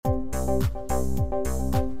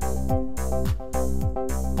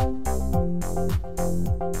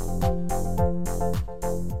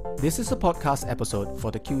This is a podcast episode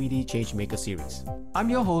for the QED Changemaker series. I'm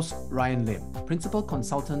your host, Ryan Lim, Principal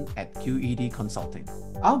Consultant at QED Consulting.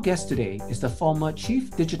 Our guest today is the former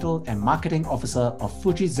Chief Digital and Marketing Officer of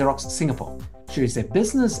Fuji Xerox Singapore. She is a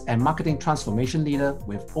business and marketing transformation leader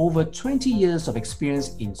with over 20 years of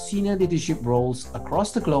experience in senior leadership roles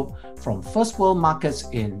across the globe, from first world markets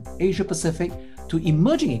in Asia Pacific to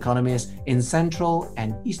emerging economies in Central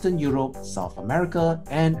and Eastern Europe, South America,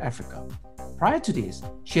 and Africa. Prior to this,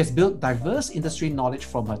 she has built diverse industry knowledge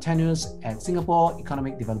from her tenures at Singapore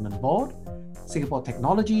Economic Development Board, Singapore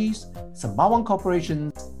Technologies, Sembawang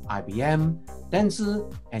Corporation, IBM,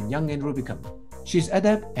 Dentsu, and Young & Rubicam. She is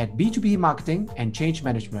adept at B2B marketing and change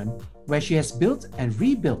management, where she has built and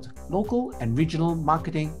rebuilt local and regional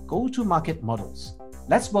marketing go-to-market models.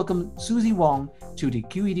 Let's welcome Susie Wong to the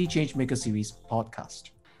QED Changemaker Series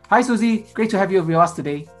podcast. Hi, Susie. Great to have you with us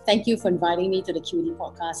today. Thank you for inviting me to the QED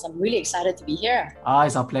podcast. I'm really excited to be here.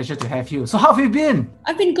 It's our pleasure to have you. So how have you been?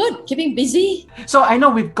 I've been good, keeping busy. So I know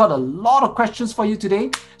we've got a lot of questions for you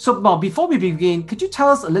today. So now, before we begin, could you tell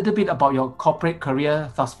us a little bit about your corporate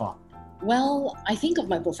career thus far? Well, I think of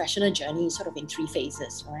my professional journey sort of in three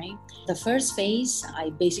phases, right? The first phase,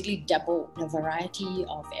 I basically dabbled in a variety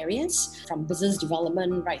of areas, from business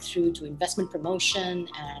development right through to investment promotion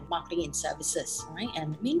and marketing and services, right?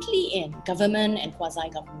 And mainly in government and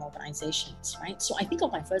quasi-government organizations, right? So I think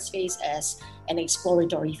of my first phase as an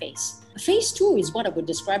exploratory phase. Phase two is what I would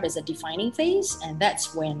describe as a defining phase, and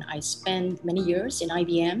that's when I spent many years in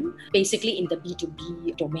IBM, basically in the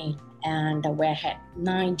B2B domain, and where I had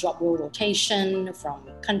 9 job role rotation from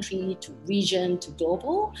country to region to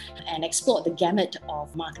global, and explored the gamut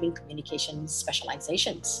of marketing communication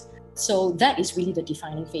specializations. So that is really the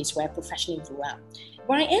defining phase where I professionally grew up.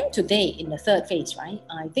 Where I am today in the third phase, right?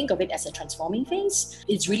 I think of it as a transforming phase.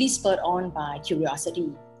 It's really spurred on by curiosity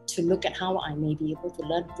to look at how I may be able to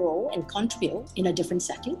learn, grow, and contribute in a different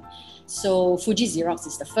setting. So Fuji Xerox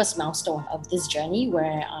is the first milestone of this journey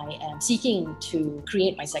where I am seeking to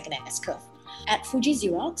create my second S-curve. At Fuji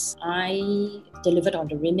Xerox, I delivered on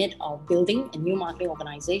the remit of building a new marketing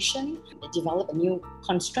organization, develop a new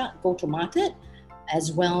construct, go-to-market,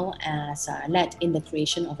 as well as led in the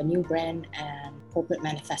creation of a new brand and corporate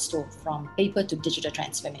manifesto from paper to digital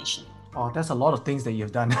transformation. Oh, that's a lot of things that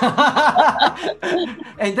you've done.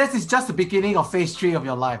 And this is just the beginning of phase 3 of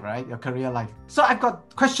your life, right? Your career life. So I've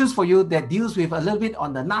got questions for you that deals with a little bit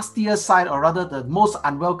on the nastier side, or rather the most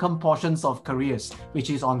unwelcome portions of careers, which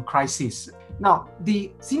is on crisis. Now,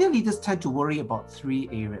 the senior leaders tend to worry about 3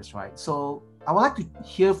 areas, right? So I would like to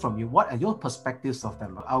hear from you. What are your perspectives of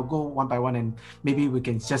them? I'll go one by one and maybe we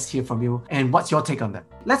can just hear from you. And what's your take on that?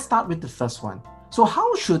 Let's start with the first one. So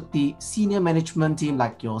how should the senior management team,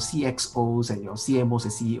 like your CXOs and your CMOs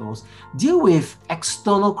and CEOs, deal with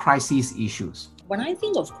external crisis issues? When I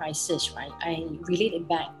think of crisis, right, I relate it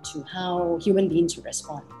back to how human beings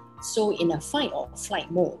respond. So in a fight or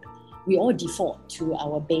flight mode, we all default to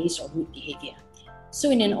our base or root behavior.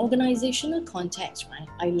 So in an organizational context, right,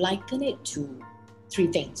 I liken it to 3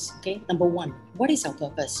 things, okay? Number 1, what is our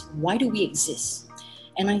purpose? Why do we exist?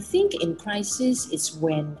 And I think in crisis is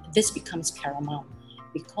when this becomes paramount,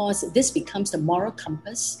 because this becomes the moral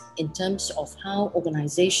compass in terms of how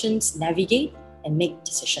organizations navigate and make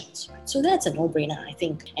decisions. So that's a no-brainer, I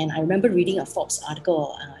think. And I remember reading a Forbes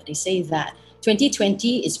article. They say that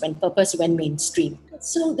 2020 is when purpose went mainstream.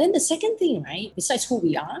 So then the second thing, right, besides who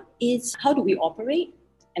we are, is how do we operate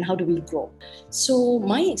and how do we grow? So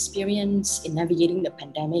my experience in navigating the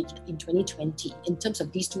pandemic in 2020 in terms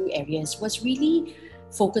of these 2 areas was really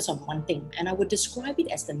focus on one thing, and I would describe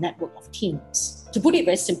it as the network of teams. To put it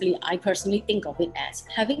very simply, I personally think of it as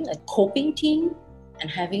having a coping team and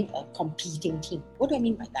having a competing team. What do I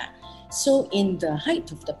mean by that? So in the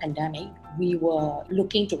height of the pandemic, we were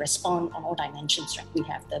looking to respond on all dimensions, right? We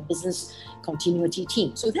have the business continuity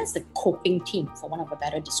team. So that's the coping team, for want of a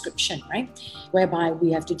better description, right? Whereby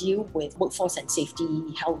we have to deal with workforce and safety,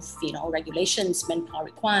 health, regulations, manpower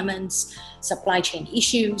requirements, supply chain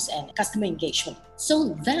issues, and customer engagement.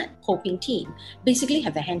 So that coping team basically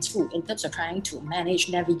have their hands full in terms of trying to manage,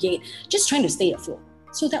 navigate, just trying to stay afloat.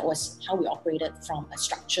 So that was how we operated from a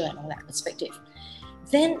structure and all that perspective.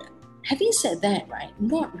 Then, having said that, right,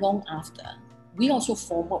 not long after, we also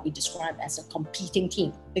formed what we describe as a competing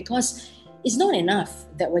team, because it's not enough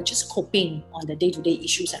that we're just coping on the day-to-day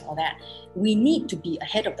issues and all that. We need to be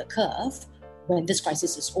ahead of the curve when this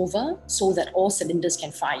crisis is over so that all cylinders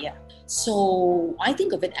can fire. So I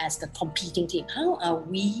think of it as the competing team. How are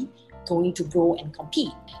we going to grow and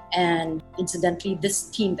compete. And incidentally, this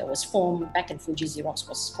team that was formed back in Fuji Xerox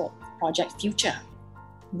was called Project Future.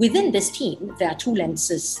 Within this team, there are two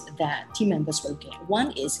lenses that team members were looking at.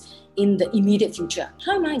 One is in the immediate future.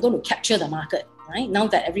 How am I going to capture the market, right? Now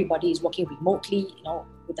that everybody is working remotely,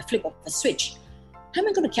 with the flip of a switch, how am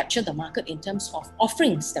I going to capture the market in terms of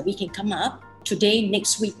offerings that we can come up today,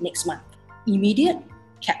 next week, next month? Immediate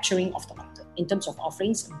capturing of the market in terms of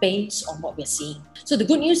offerings based on what we're seeing. So the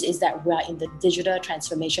good news is that we are in the digital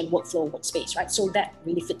transformation workflow workspace, right? So that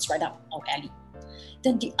really fits right up our alley.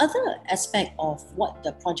 Then the other aspect of what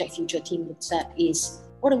the Project Future team looks at is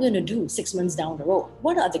what are we going to do 6 months down the road?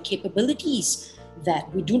 What are the capabilities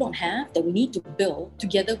that we do not have that we need to build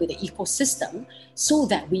together with the ecosystem so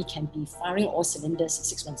that we can be firing all cylinders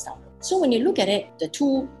 6 months down the road? So when you look at it, the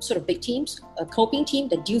two sort of big teams, a coping team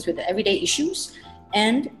that deals with the everyday issues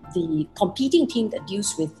and the competing team that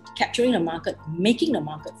deals with capturing the market, making the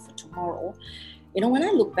market for tomorrow. When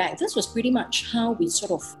I look back, this was pretty much how we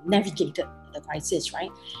sort of navigated the crisis,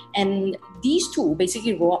 right? And these two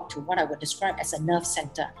basically roll up to what I would describe as a nerve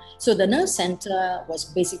center. So the nerve center was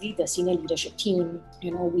basically the senior leadership team.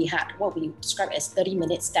 We had what we describe as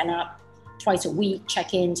 30-minute stand-up, twice a week,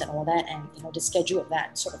 check-ins and all that, and the schedule of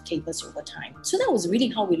that sort of tapers over time. So that was really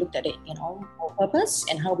how we looked at it, our purpose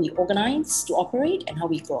and how we organize to operate and how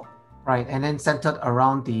we grow. Right, and then centered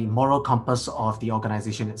around the moral compass of the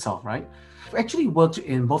organization itself, right? You've actually worked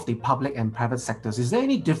in both the public and private sectors. Is there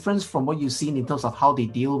any difference from what you've seen in terms of how they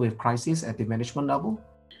deal with crises at the management level?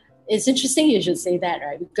 It's interesting you should say that,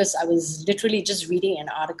 right? Because I was literally just reading an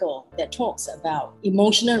article that talks about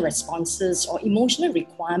emotional responses or emotional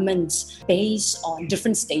requirements based on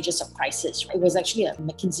different stages of crisis. It was actually a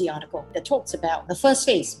McKinsey article that talks about the first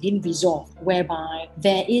phase being resolved, whereby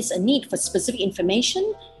there is a need for specific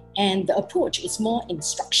information and the approach is more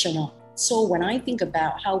instructional. So when I think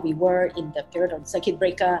about how we were in the period of circuit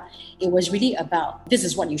breaker, it was really about this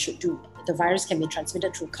is what you should do. The virus can be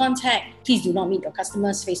transmitted through contact. Please do not meet your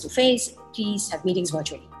customers face to face. Please have meetings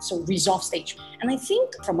virtually. So resolve stage. And I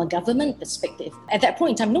think from a government perspective, at that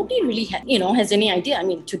point in time, nobody really had, has any idea. I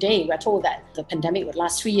mean, today we're told that the pandemic would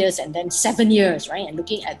last 3 years and then 7 years, right? And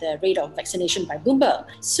looking at the rate of vaccination by Bloomberg.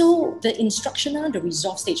 So the instructional, the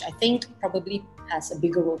resolve stage, I think probably has a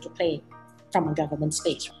bigger role to play from a government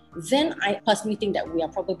space. Then I personally think that we are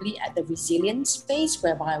probably at the resilience phase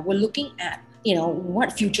whereby we're looking at,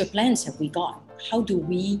 what future plans have we got? How do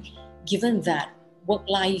we, given that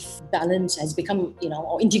work-life balance has become,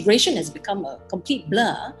 or integration has become a complete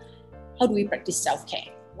blur, how do we practice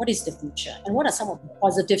self-care? What is the future? And what are some of the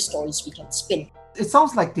positive stories we can spin? It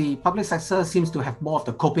sounds like the public sector seems to have more of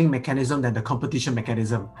the coping mechanism than the competition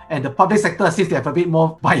mechanism. And the public sector seems to have a bit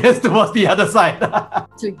more bias towards the other side.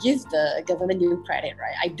 To give the government due credit,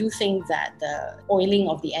 right, I do think that the oiling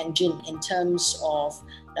of the engine in terms of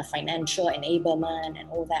the financial enablement and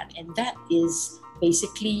all that, and that is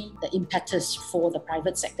basically the impetus for the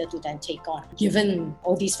private sector to then take on, given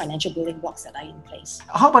all these financial building blocks that are in place.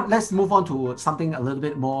 How about let's move on to something a little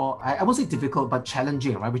bit more, I won't say difficult, but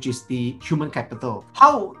challenging, right? Which is the human capital.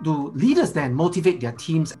 How do leaders then motivate their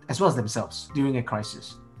teams as well as themselves during a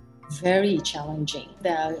crisis? Very challenging.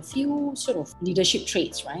 There are a few sort of leadership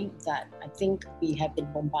traits, right, that I think we have been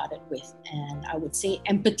bombarded with. And I would say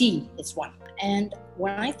empathy is one. And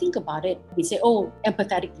when I think about it, we say,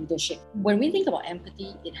 empathetic leadership. When we think about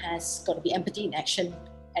empathy, it has got to be empathy in action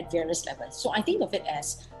at various levels. So I think of it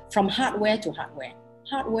as from hardware to hardware.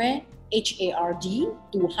 Hardware, H-A-R-D,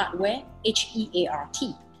 to hardware,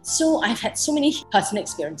 H-E-A-R-T. So I've had so many personal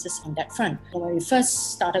experiences on that front. When we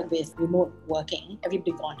first started with remote working,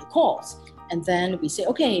 everybody got on the calls. And then we say,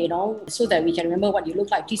 okay, so that we can remember what you look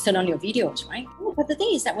like, please turn on your videos, right? But the thing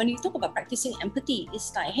is that when you talk about practicing empathy,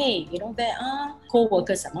 it's like, hey, there are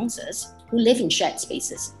co-workers amongst us who live in shared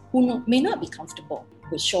spaces, who may not be comfortable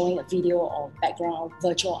with showing a video or background,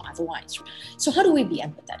 virtual or otherwise. So how do we be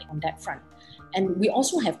empathetic on that front? And we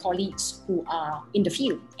also have colleagues who are in the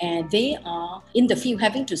field, and they are in the field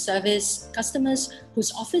having to service customers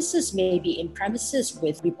whose offices may be in premises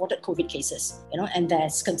with reported COVID cases, and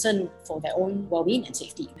there's concern for their own well-being and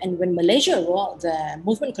safety. And when Malaysia rolled out the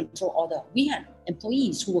movement control order, we had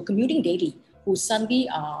employees who were commuting daily who suddenly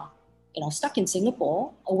are stuck in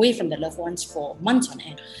Singapore, away from their loved ones for months on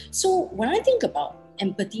end. So when I think about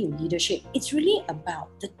empathy in leadership, it's really about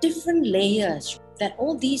the different layers that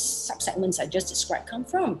all these subsegments I just described come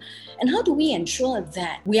from. And how do we ensure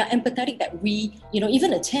that we are empathetic, that we,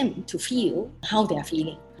 even attempt to feel how they are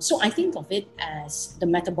feeling? So I think of it as the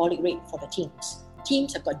metabolic rate for the teams.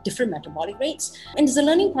 Teams have got different metabolic rates, and it's a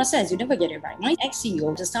learning process. You never get it right. My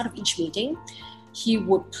ex-CEO, at the start of each meeting, he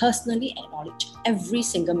would personally acknowledge every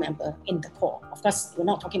single member in the core. Of course, we're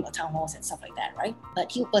not talking about town halls and stuff like that, right?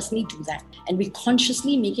 But he'll personally do that. And we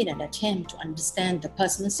consciously make it an attempt to understand the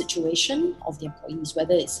personal situation of the employees,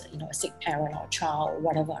 whether it's a sick parent or a child or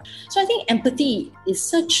whatever. So I think empathy is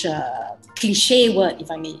such a cliche word,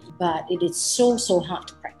 if I may, but it is so hard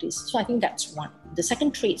to practice. So I think that's one. The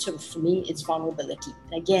second trait for me is vulnerability.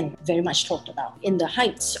 Again, very much talked about. In the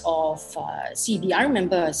heights of CB, I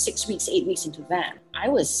remember 6 weeks, 8 weeks into that, I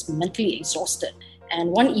was mentally exhausted. And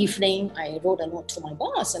one evening, I wrote a note to my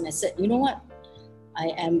boss and I said, you know what? I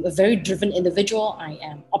am a very driven individual. I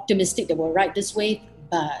am optimistic that we'll ride this wave,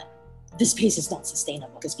 but this pace is not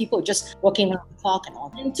sustainable because people are just working around the clock and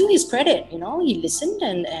all. And to his credit, he listened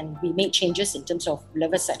and we made changes in terms of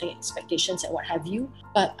level setting expectations and what have you.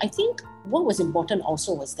 But I think what was important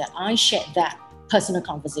also was that I shared that personal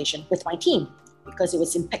conversation with my team because it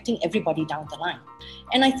was impacting everybody down the line.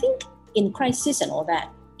 And I think in crisis and all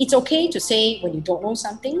that, it's okay to say when you don't know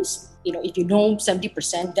some things, if you know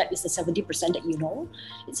 70%, that is the 70% that you know.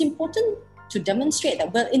 It's important to demonstrate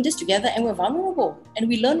that we're in this together and we're vulnerable and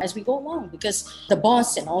we learn as we go along, because the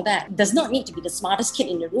boss and all that does not need to be the smartest kid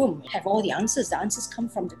in the room, have all the answers. The answers come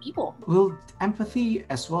from the people. Will empathy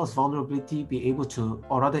as well as vulnerability be able to,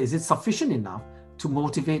 or rather, is it sufficient enough to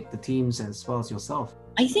motivate the teams as well as yourself?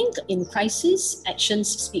 I think in crisis, actions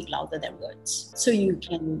speak louder than words. So you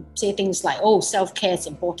can say things like, self-care is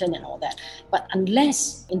important and all that. But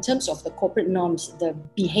unless, in terms of the corporate norms, the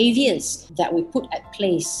behaviors that we put at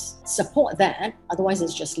place support that, otherwise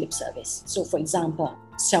it's just lip service. So for example,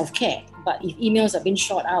 self-care. But if emails are being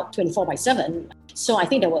shot out 24/7, so I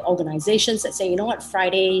think there were organizations that say, you know what,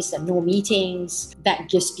 Fridays and no meetings, that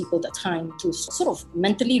gives people the time to sort of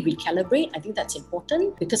mentally recalibrate. I think that's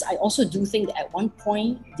important because I also do think that at one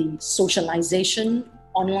point, the socialization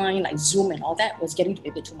online, like Zoom and all that, was getting to be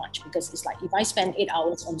a bit too much, because it's like if I spend 8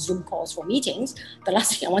 hours on Zoom calls for meetings, the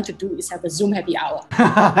last thing I want to do is have a Zoom happy hour.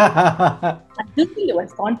 I do think that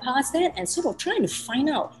we've gone past that and sort of trying to find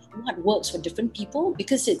out what works for different people,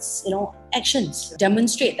 because it's, actions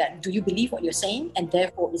demonstrate that, do you believe what you're saying, and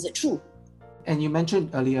therefore is it true? And you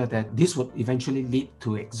mentioned earlier that this would eventually lead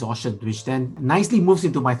to exhaustion, which then nicely moves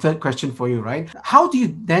into my third question for you, right? How do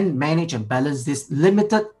you then manage and balance this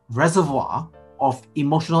limited reservoir of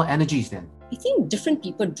emotional energies then? I think different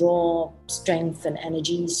people draw strength and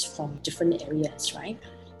energies from different areas, right?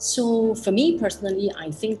 So for me personally, I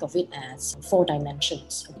think of it as 4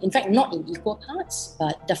 dimensions. In fact, not in equal parts,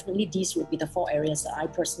 but definitely these would be the 4 areas that I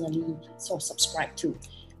personally sort of subscribe to.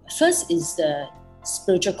 First is the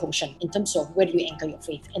spiritual quotient in terms of where do you anchor your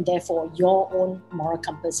faith, and therefore your own moral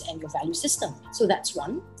compass and your value system. So that's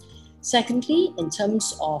one. Secondly, in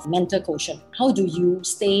terms of mental quotient, how do you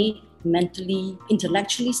stay mentally,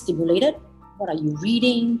 intellectually stimulated? What are you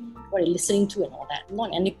reading? What are you listening to and all that? Not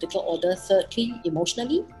in any particular order. Thirdly,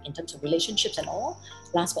 emotionally, in terms of relationships and all.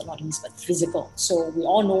 Last but not least, but physical. So we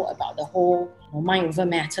all know about the whole mind over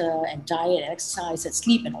matter and diet and exercise and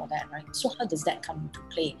sleep and all that, right? So how does that come into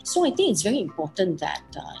play? So I think it's very important that,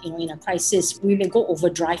 in a crisis, we may go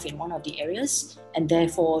overdrive in one of the areas and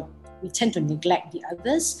therefore we tend to neglect the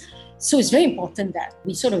others. So it's very important that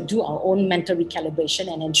we sort of do our own mental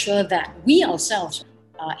recalibration and ensure that we ourselves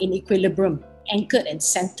are in equilibrium, anchored and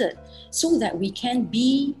centered, so that we can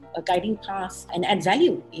be a guiding path and add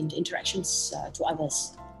value in the interactions to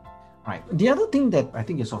others. Right. The other thing that I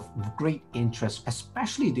think is of great interest,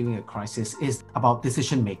 especially during a crisis, is about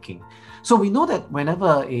decision making. So we know that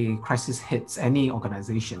whenever a crisis hits any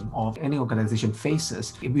organization or any organization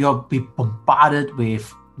faces, we will be bombarded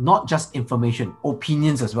with not just information,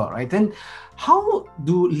 opinions as well, right? Then how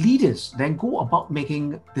do leaders then go about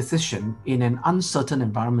making decision in an uncertain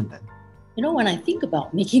environment then? When I think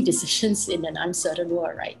about making decisions in an uncertain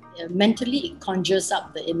world, right, mentally it conjures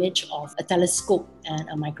up the image of a telescope and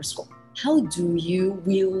a microscope. How do you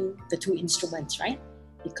wield the 2 instruments, right?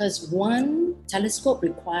 Because one telescope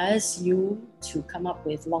requires you to come up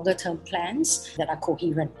with longer term plans that are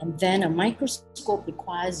coherent. And then a microscope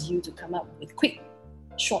requires you to come up with quick,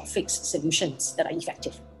 short fix solutions that are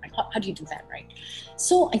effective. Right? How do you do that, right?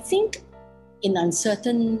 So I think in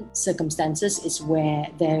uncertain circumstances is where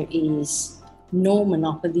there is no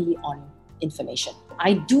monopoly on information.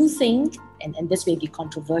 I do think, and this may be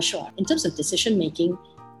controversial, in terms of decision making,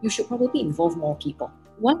 you should probably involve more people.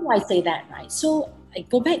 Why do I say that, right? So I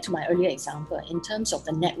go back to my earlier example in terms of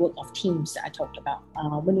the network of teams that I talked about.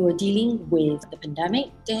 When we were dealing with the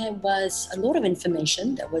pandemic, there was a lot of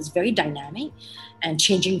information that was very dynamic and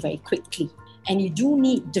changing very quickly. And you do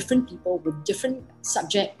need different people with different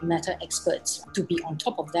subject matter experts to be on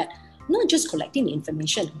top of that, not just collecting the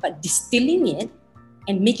information, but distilling it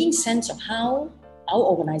and making sense of how our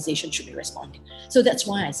organization should be responding. So that's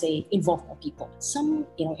why I say involve more people. Some,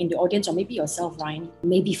 in the audience, or maybe yourself, Ryan,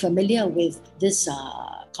 may be familiar with this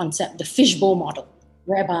concept, the fishbowl model,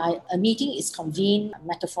 whereby a meeting is convened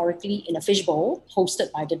metaphorically in a fishbowl,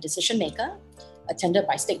 hosted by the decision maker, attended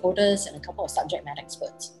by stakeholders and a couple of subject matter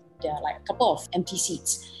experts. There are like a couple of empty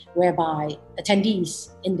seats, whereby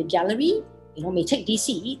attendees in the gallery may take these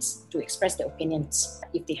seats to express their opinions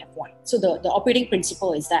if they have one. So the operating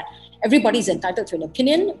principle is that everybody is entitled to an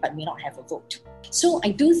opinion but may not have a vote. So I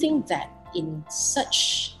do think that in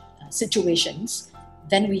such situations,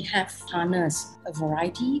 then we have harnessed a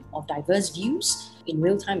variety of diverse views in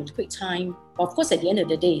real time, in quick time. But of course, at the end of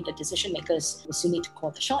the day, the decision makers will still need to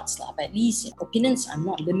call the shots. But at least opinions are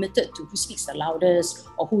not limited to who speaks the loudest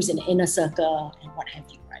or who's in the inner circle and what have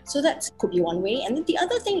you, right? So that could be one way. And then the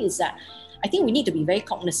other thing is that I think we need to be very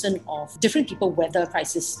cognizant of different people weather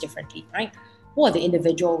crisis differently, right? Who are the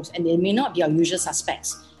individuals? And they may not be our usual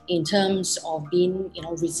suspects in terms of being,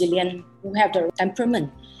 resilient, who have the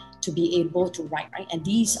temperament to be able to write, right? And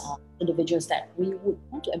these are individuals that we would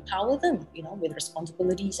want to empower them, with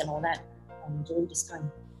responsibilities and all that during this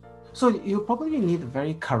time. So you probably need a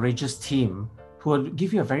very courageous team who will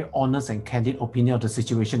give you a very honest and candid opinion of the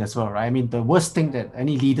situation as well, right? I mean, the worst thing that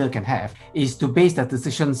any leader can have is to base their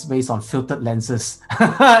decisions based on filtered lenses.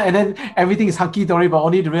 And then everything is hunky-dory, but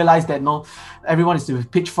only to realize that everyone is with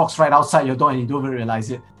pitchforks right outside your door and you don't even realize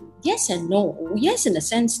it. Yes and no. Yes, in the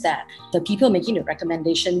sense that the people making the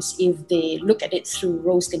recommendations, if they look at it through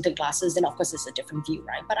rose-tinted glasses, then of course it's a different view,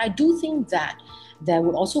 right? But I do think that there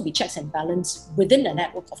would also be checks and balance within the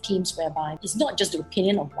network of teams whereby it's not just the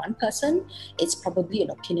opinion of one person, it's probably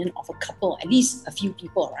an opinion of a couple, at least a few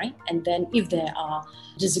people, right? And then if there are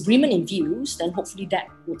disagreement in views, then hopefully that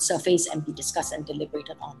would surface and be discussed and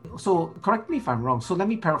deliberated on. So correct me if I'm wrong. So let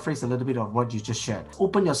me paraphrase a little bit of what you just shared.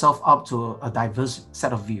 Open yourself up to a diverse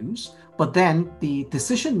set of views, but then the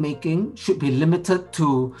decision making should be limited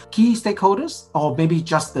to key stakeholders, or maybe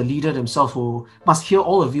just the leader themselves who must hear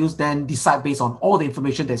all the views, then decide based on all the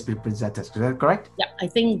information that's been presented. Is that correct? Yeah, I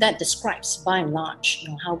think that describes by and large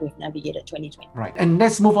how we've navigated 2020. Right. And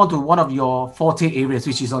let's move on to one of your forte areas,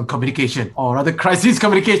 which is on communication, or rather crisis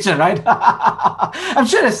communication, right? I'm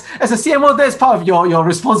sure as a CMO, that's part of your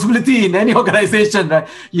responsibility in any organization, right?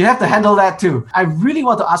 You have to handle that too. I really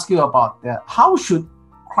want to ask you about how should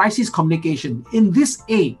crisis communication in this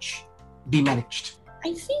age be managed?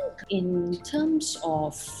 I think in terms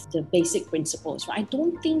of the basic principles, I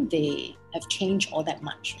don't think they have changed all that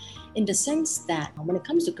much, in the sense that when it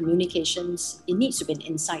comes to communications, it needs to be an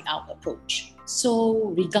inside-out approach.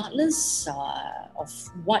 So regardless of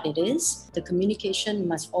what it is, the communication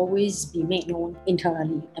must always be made known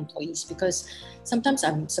internally, employees, because sometimes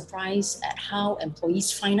I'm surprised at how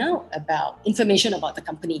employees find out about information about the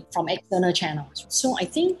company from external channels. So I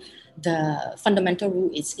think the fundamental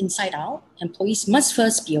rule is inside out. Employees must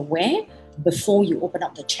first be aware before you open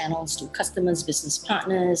up the channels to customers, business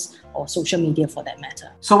partners, or social media for that matter.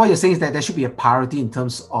 So what you're saying is that there should be a priority in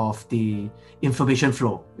terms of the information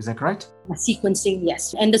flow. Is that correct? Sequencing,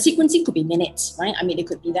 yes. And the sequencing could be minutes, right? I mean, it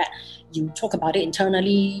could be that you talk about it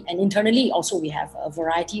internally, and internally also we have a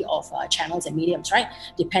variety of channels and mediums, right?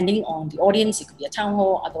 Depending on the audience, it could be a town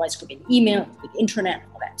hall, otherwise it could be an email, it could be the intranet,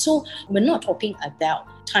 all that. So we're not talking about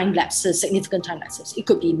time lapses, significant time lapses. It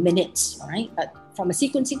could be minutes, all right? But from a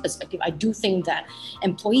sequencing perspective, I do think that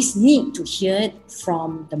employees need to hear it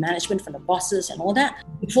from the management, from the bosses and all that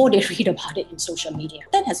before they read about it in social media.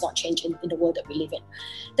 That has not changed in the world that we live in.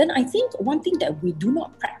 Then I think one thing that we do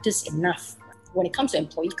not practice enough when it comes to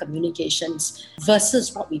employee communications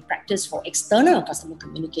versus what we practice for external customer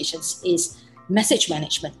communications is message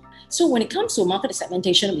management. So when it comes to market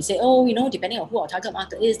segmentation, we say, depending on who our target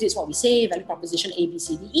market is, this is what we say, value proposition A, B,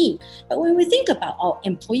 C, D, E. But when we think about our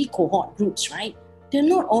employee cohort groups, right, they're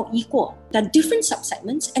not all equal. There are different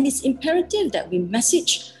subsegments, and it's imperative that we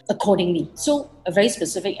message accordingly. So a very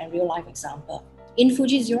specific and real-life example. In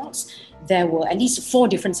Fuji Xerox, there were at least 4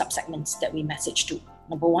 different subsegments that we messaged to.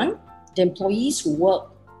 Number 1, the employees who work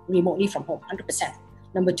remotely from home, 100%.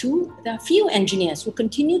 Number 2, there are field engineers who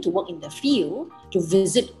continue to work in the field to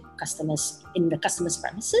visit customers in the customer's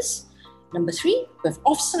premises. Number 3, we have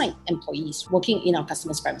off-site employees working in our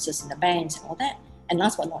customers' premises in the banks and all that. And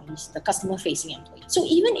last but not least, the customer-facing employees. So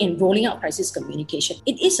even in rolling out crisis communication,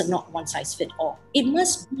 it is a not one-size-fits-all. It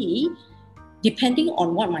must be depending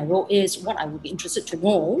on what my role is, what I would be interested to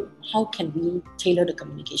know, how can we tailor the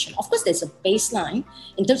communication? Of course, there's a baseline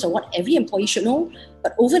in terms of what every employee should know,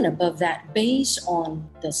 but over and above that, based on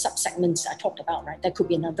the sub-segments I talked about, right, there could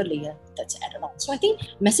be another layer that's added on. So I think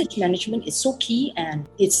message management is so key, and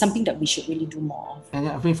it's something that we should really do more of. And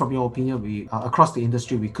I think from your opinion, we across the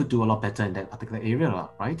industry, we could do a lot better in that particular area,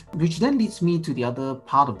 right? Which then leads me to the other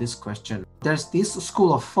part of this question. There's this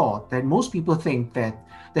school of thought that most people think that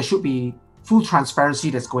there should be full transparency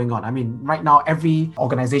that's going on. I mean, right now, every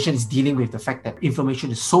organization is dealing with the fact that information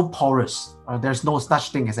is so porous. There's no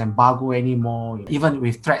such thing as embargo anymore, even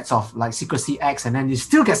with threats of like Secrecy Acts, and then it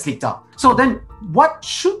still gets leaked out. So then what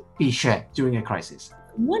should be shared during a crisis?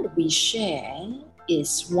 What we share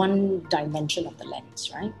is one dimension of the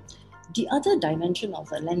lens, right? The other dimension of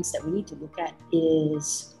the lens that we need to look at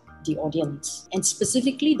is the audience, and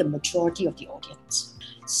specifically the maturity of the audience.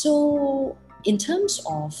 So in terms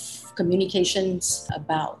of communications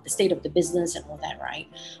about the state of the business and all that, right,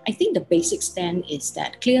 I think the basic stand is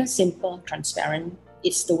that clear, simple, transparent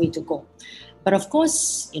is the way to go. But of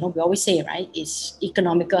course, we always say, right, it's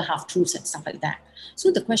economical half-truths and stuff like that.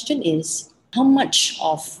 So the question is, how much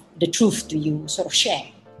of the truth do you sort of share?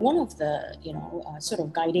 One of the, sort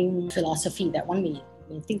of guiding philosophy that one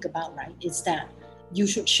may think about, right, is that you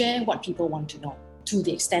should share what people want to know to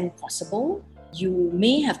the extent possible. You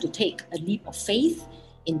may have to take a leap of faith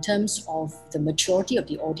in terms of the maturity of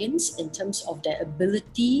the audience, in terms of their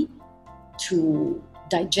ability to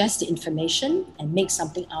digest the information and make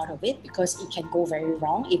something out of it, because it can go very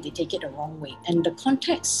wrong if they take it the wrong way. And the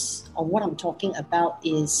context of what I'm talking about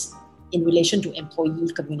is in relation to employee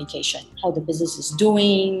communication, how the business is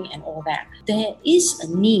doing and all that. There is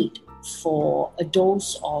a need for a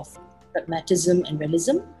dose of pragmatism and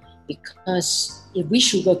realism, because if we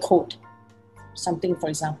sugarcoat something, for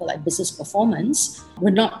example, like business performance, we're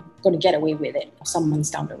not going to get away with it some months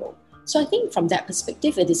down the road. So I think from that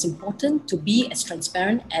perspective, it is important to be as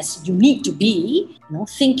transparent as you need to be,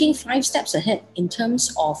 thinking 5 steps ahead in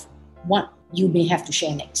terms of what you may have to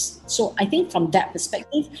share next. So I think from that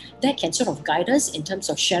perspective, that can sort of guide us in terms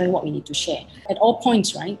of sharing what we need to share. At all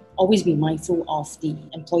points, right, always be mindful of the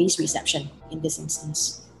employee's reception in this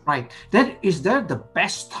instance. Right. Then is there the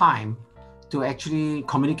best time to actually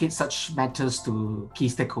communicate such matters to key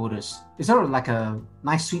stakeholders? Is there like a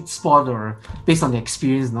nice sweet spot, or based on the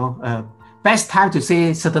experience, best time to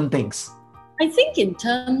say certain things? I think in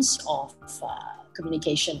terms of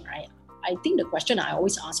communication, right, I think the question I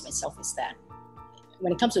always ask myself is that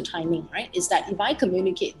when it comes to timing, right, is that if I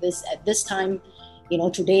communicate this at this time,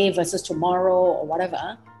 today versus tomorrow or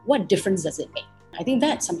whatever, what difference does it make? I think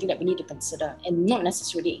that's something that we need to consider, and not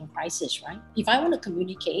necessarily in crisis, right? If I want to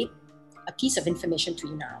communicate a piece of information to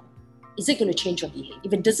you now, is it going to change your behavior?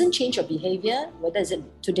 If it doesn't change your behavior, whether it's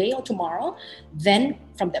today or tomorrow, then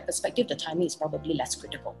from that perspective, the timing is probably less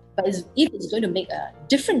critical. But if it's going to make a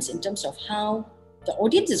difference in terms of how the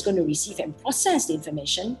audience is going to receive and process the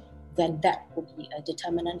information, then that will be a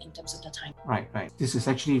determinant in terms of the time. Right. This is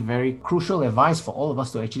actually very crucial advice for all of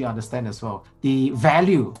us to actually understand as well. The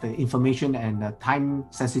value, the information, and the time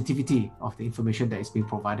sensitivity of the information that is being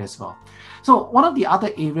provided as well. So one of the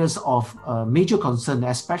other areas of major concern,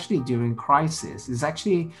 especially during crisis, is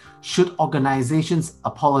actually, should organizations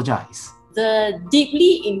apologize? The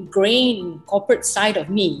deeply ingrained corporate side of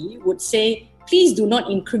me would say, please do not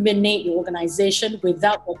incriminate your organization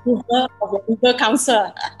without the approval of your legal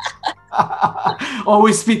counsel.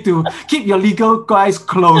 Always keep your legal guys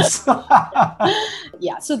close.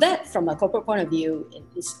 Yeah, so that from a corporate point of view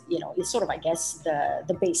is sort of, I guess,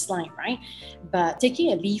 the baseline, right? But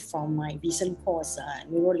taking a leaf from my recent course,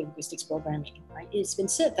 Neuro-Linguistics Programming, right? It's been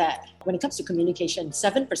said that when it comes to communication,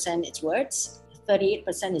 7% is words,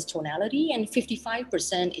 38% is tonality, and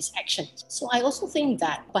 55% is action. So I also think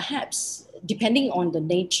that perhaps, depending on the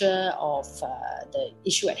nature of the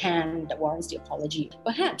issue at hand that warrants the apology,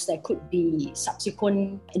 perhaps there could be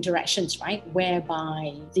subsequent interactions, right,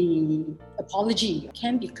 whereby the apology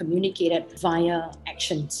can be communicated via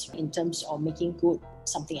actions in terms of making good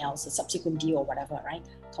something else, a subsequent deal or whatever, right?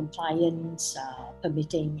 Compliance,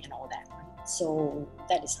 permitting, and all that. Right? So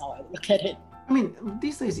that is how I look at it. I mean,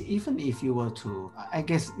 these days, even if you were to, I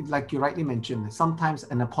guess, like you rightly mentioned, sometimes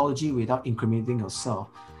an apology without incriminating yourself,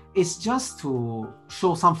 it's just to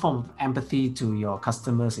show some form of empathy to your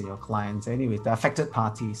customers and your clients, anyway, the affected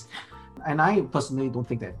parties. And I personally don't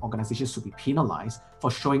think that organizations should be penalized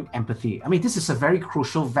for showing empathy. I mean, this is a very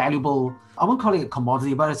crucial, valuable, I won't call it a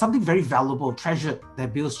commodity, but it's something very valuable, treasured,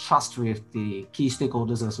 that builds trust with the key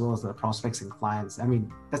stakeholders as well as the prospects and clients. I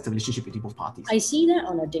mean, that's the relationship between both parties. I see that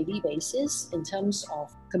on a daily basis in terms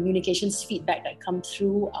of communications feedback that come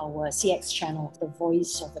through our CX channel, the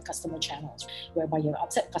voice of the customer channels, whereby you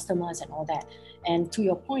upset customers and all that. And to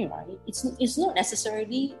your point, right, it's not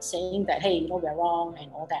necessarily saying that, hey, we're wrong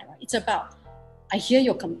and all that, right? It's about, I hear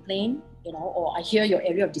your complaint, or I hear your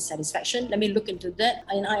area of dissatisfaction. Let me look into that.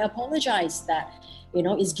 And I apologize that,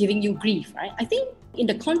 is giving you grief, right? I think in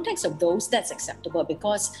the context of those, that's acceptable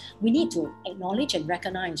because we need to acknowledge and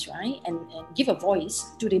recognize, right? And give a voice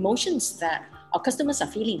to the emotions that our customers are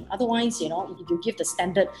feeling. Otherwise, if you give the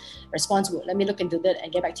standard response, let me look into that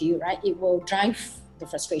and get back to you, right? It will drive the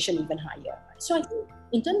frustration even higher. Right? So I think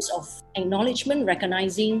in terms of acknowledgement,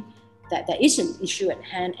 recognizing that there is an issue at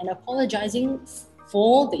hand and apologizing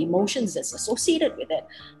for the emotions that's associated with it,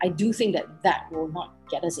 I do think that will not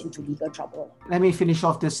get us into legal trouble. Let me finish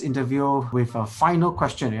off this interview with a final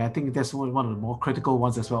question. I think that's one of the more critical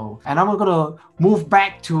ones as well. And I'm going to move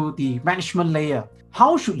back to the management layer.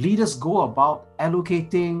 How should leaders go about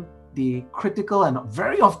allocating the critical and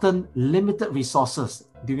very often limited resources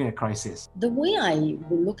during a crisis? The way I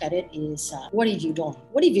would look at it is, what if you don't?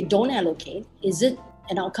 What if you don't allocate? Is it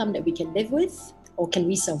an outcome that we can live with, or can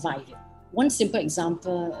we survive it? One simple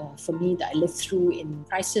example for me that I lived through in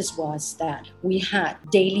crisis was that we had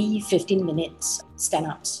daily 15 minutes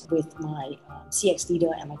stand-ups with my CX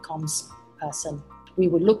leader and my comms person. We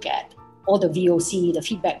would look at all the VOC, the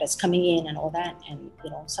feedback that's coming in and all that. And,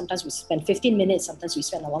 sometimes we spend 15 minutes, sometimes we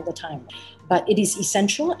spend a longer time. But it is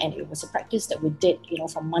essential, and it was a practice that we did,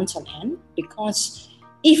 for months on end, because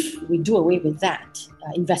if we do away with that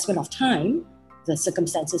investment of time, the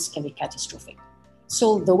circumstances can be catastrophic.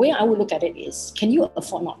 So the way I would look at it is, can you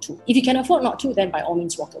afford not to? If you can afford not to, then by all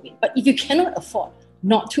means walk away. But if you cannot afford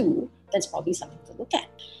not to, that's probably something to look at.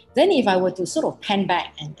 Then if I were to sort of pan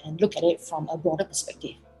back and look at it from a broader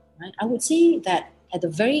perspective, right, I would say that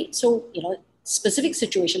specific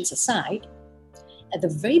situations aside, at the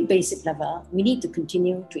very basic level, we need to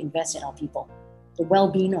continue to invest in our people, the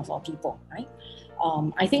well-being of our people, right?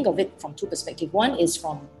 I think of it from two perspectives. One is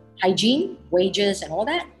from hygiene, wages and all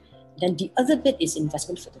that. Then the other bit is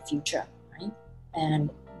investment for the future, right? And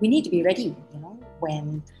we need to be ready,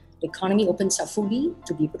 when the economy opens up fully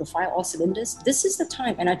to be able to fire all cylinders. This is the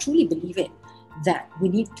time, and I truly believe it, that we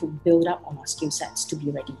need to build up on our skill sets to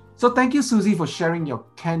be ready. So thank you, Susie, for sharing your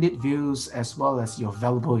candid views as well as your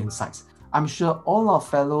valuable insights. I'm sure all our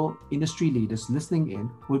fellow industry leaders listening in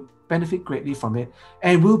would benefit greatly from it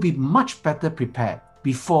and will be much better prepared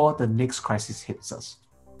before the next crisis hits us.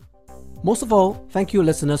 Most of all, thank you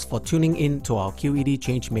listeners for tuning in to our QED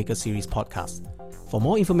Changemaker Series podcast. For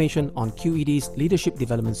more information on QED's leadership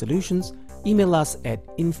development solutions, email us at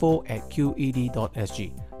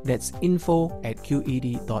info@qed.sg. That's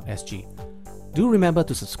info@qed.sg. Do remember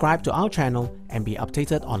to subscribe to our channel and be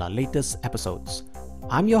updated on our latest episodes.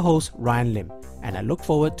 I'm your host, Ryan Lim, and I look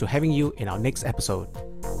forward to having you in our next episode.